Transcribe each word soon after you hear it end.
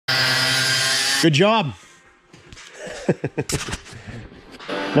Good job.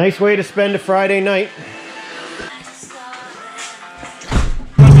 Nice way to spend a Friday night.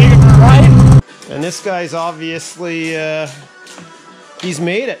 And this guy's obviously, he's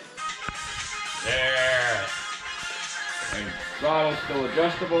made it. There. And throttle's still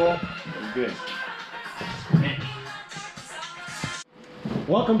adjustable. I'm good.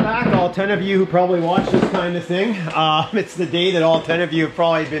 Welcome back, all 10 of you who probably watch this kind of thing. It's the day that all 10 of you have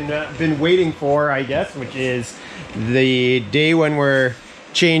probably been waiting for, I guess, which is the day when we're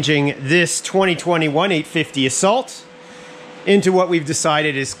changing this 2021 850 Assault into what we've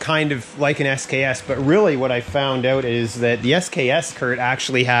decided is kind of like an SKS. But really what I found out is that the SKS, Kurt,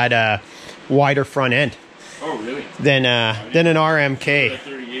 actually had a wider front end. Oh, really? Than an RMK.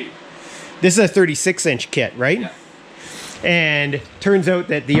 38. This is a 36-inch kit, right? Yeah. And turns out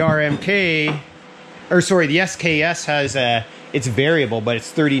that the RMK, or sorry, the SKS has it's variable, but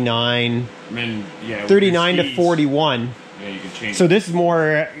it's 39, I mean, yeah, 39 to 41. Yeah, you can change. So this is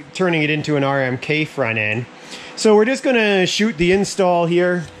more turning it into an RMK front end. So we're just gonna shoot the install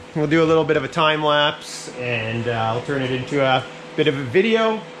here. We'll do a little bit of a time lapse, and I'll turn it into a bit of a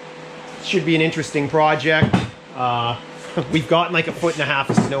video. Should be an interesting project. We've gotten like 1.5 foot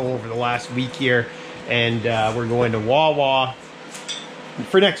of snow over the last week here. And we're going to Wawa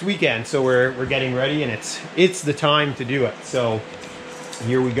for next weekend, so we're getting ready, and it's the time to do it. So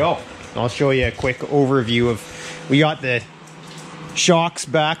here we go. I'll show you a quick overview of. We got the shocks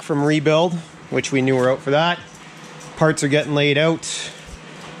back from rebuild, which we knew were out for that. Parts are getting laid out.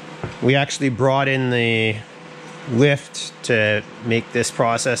 We actually brought in the lift to make this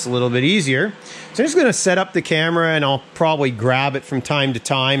process a little bit easier. So I'm just going to set up the camera, and I'll probably grab it from time to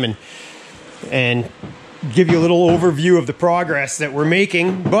time and give you a little overview of the progress that we're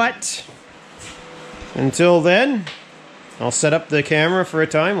making. But until then, I'll set up the camera for a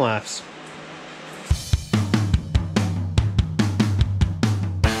time lapse.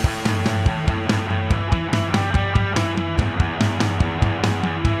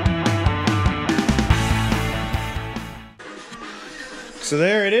 So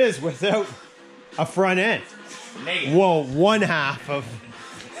there it is without a front end. Whoa, one half of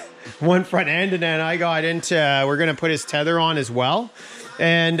one front end, and then I got into, we're gonna put his tether on as well.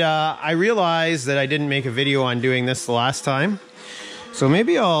 And I realized that I didn't make a video on doing this the last time. So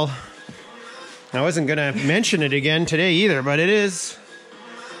maybe I wasn't gonna mention it again today either, but it is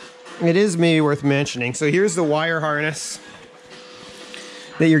maybe worth mentioning. So here's the wire harness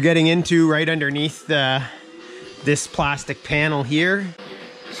that you're getting into right underneath this plastic panel here.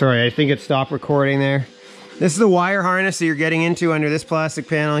 Sorry, I think it stopped recording there. This is the wire harness that you're getting into under this plastic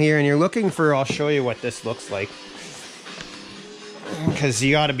panel here, and you're looking for, I'll show you what this looks like, because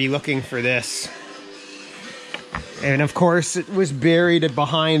you got to be looking for this. And of course it was buried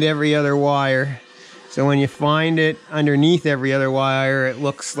behind every other wire. So when you find it underneath every other wire, it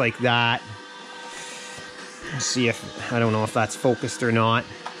looks like that. Let's see if, I don't know if that's focused or not.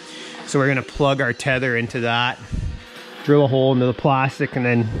 So we're gonna plug our tether into that, drill a hole into the plastic, and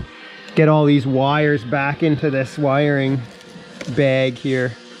then get all these wires back into this wiring bag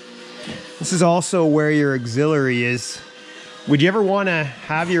here. This is also where your auxiliary is. Would you ever want to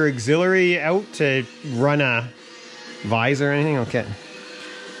have your auxiliary out to run a visor or anything? Okay.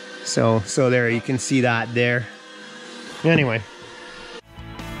 So there, you can see that there. Anyway.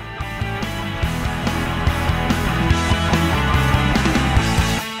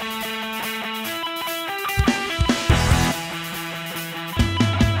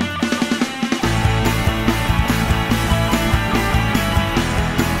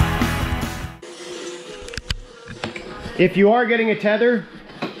 If you are getting a tether,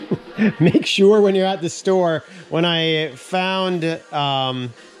 make sure when you're at the store, when I found the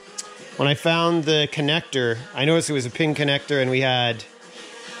connector, I noticed it was a pin connector, and we had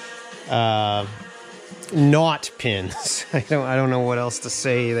knot pins. I don't know what else to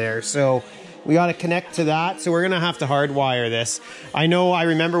say there. So we got to connect to that. So we're gonna have to hardwire this. I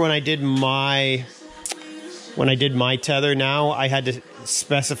remember when I did my tether, now I had to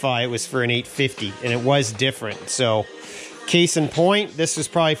specify it was for an 850, and it was different. So case in point, this was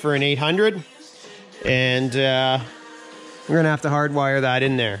probably for an 800, and we're gonna have to hardwire that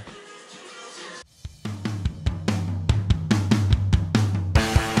in there.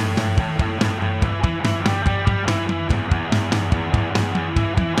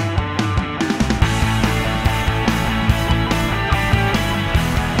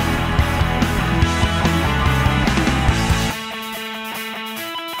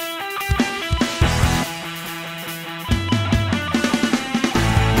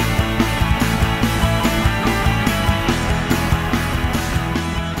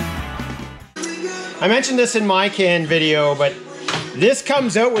 I mentioned this in my can video, but this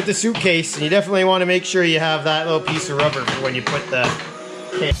comes out with the suitcase, and you definitely want to make sure you have that little piece of rubber for when you put the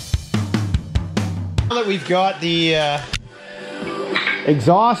can. Now that we've got the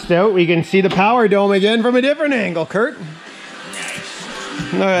exhaust out, we can see the power dome again from a different angle, Kurt.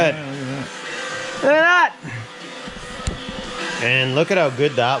 Look at that. Look at that. And look at how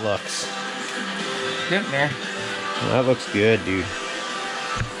good that looks. Getting there. That looks good, dude.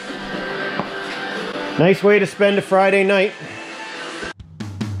 Nice way to spend a Friday night.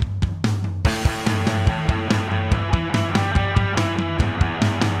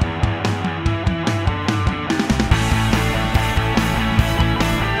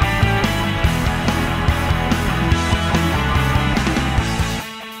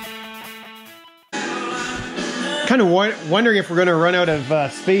 Kind of wondering if we're going to run out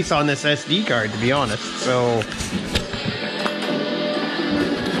of space on this SD card, to be honest. So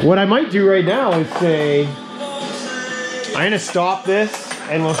what I might do right now is say I'm going to stop this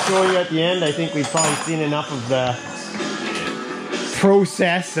and we'll show you at the end. I think we've probably seen enough of the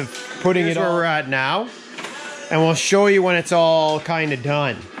process of putting it where we're at now, and we'll show you when it's all kind of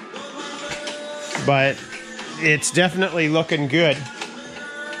done. But it's definitely looking good.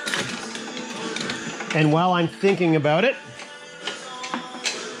 And while I'm thinking about it,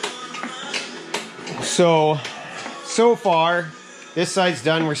 so far, this side's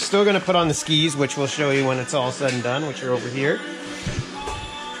done. We're still gonna put on the skis, which we'll show you when it's all said and done, which are over here.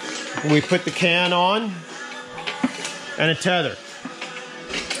 We put the can on and a tether.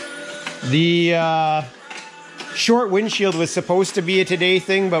 The short windshield was supposed to be a today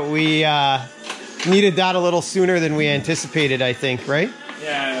thing, but we needed that a little sooner than we anticipated, I think, right?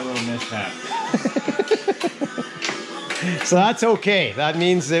 Yeah, a little mishap. So that's okay. That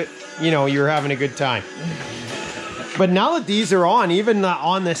means that, you know, you're having a good time. But now that these are on, even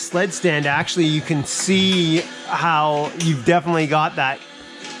on this sled stand, actually you can see how you've definitely got that.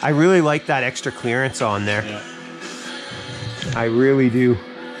 I really like that extra clearance on there. Yeah. I really do.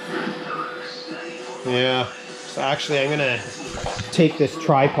 Yeah. So actually I'm gonna take this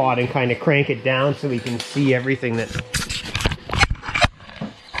tripod and kind of crank it down so we can see everything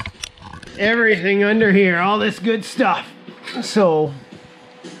under here, all this good stuff. So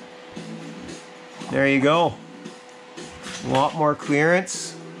there you go. A lot more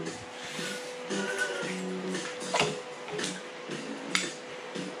clearance.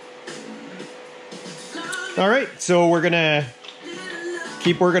 All right, so we're gonna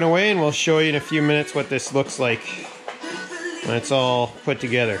keep working away and we'll show you in a few minutes what this looks like when it's all put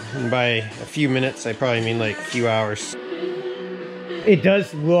together. And by a few minutes, I probably mean like a few hours. It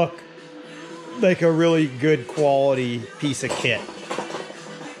does look like a really good quality piece of kit,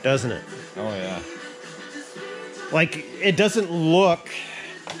 doesn't it? Oh yeah. Like, it doesn't look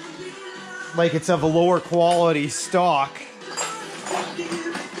like it's of a lower quality stock.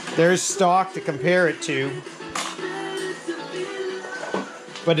 There's stock to compare it to.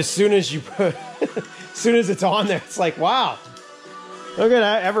 But as soon as you put, as soon as it's on there, it's like, wow, look at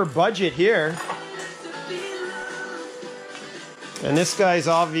that ever budget here. And this guy's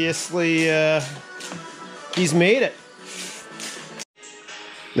obviously, he's made it.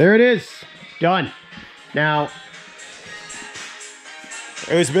 There it is, done. Now,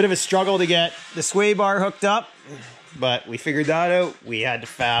 it was a bit of a struggle to get the sway bar hooked up, but we figured that out. We had to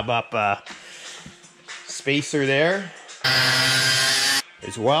fab up a spacer there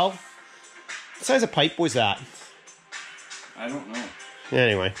as well. What size of pipe was that? I don't know.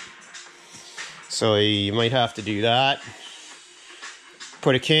 Anyway, so you might have to do that.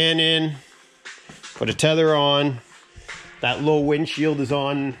 Put a can in, put a tether on. That low windshield is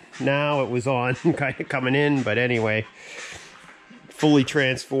on now. It was on kind of coming in, but anyway, fully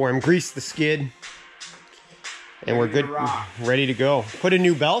transformed. Grease the skid, and we're good, ready to go. Put a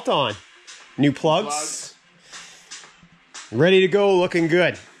new belt on, new plugs, ready to go, looking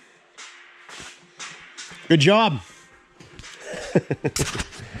good. Good job.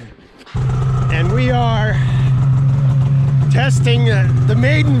 And we are testing the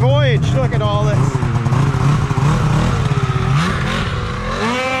maiden voyage. Look at all this.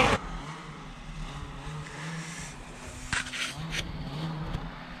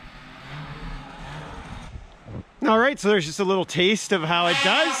 All right, so there's just a little taste of how it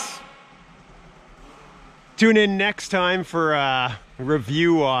does. Tune in next time for a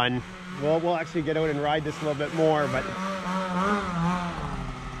review on, well, we'll actually get out and ride this a little bit more, but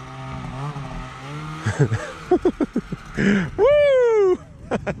woo!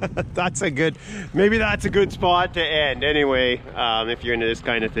 That's a good, maybe that's a good spot to end. Anyway, if you're into this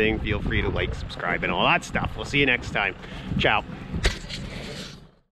kind of thing, feel free to like, subscribe, and all that stuff. We'll see you next time. Ciao.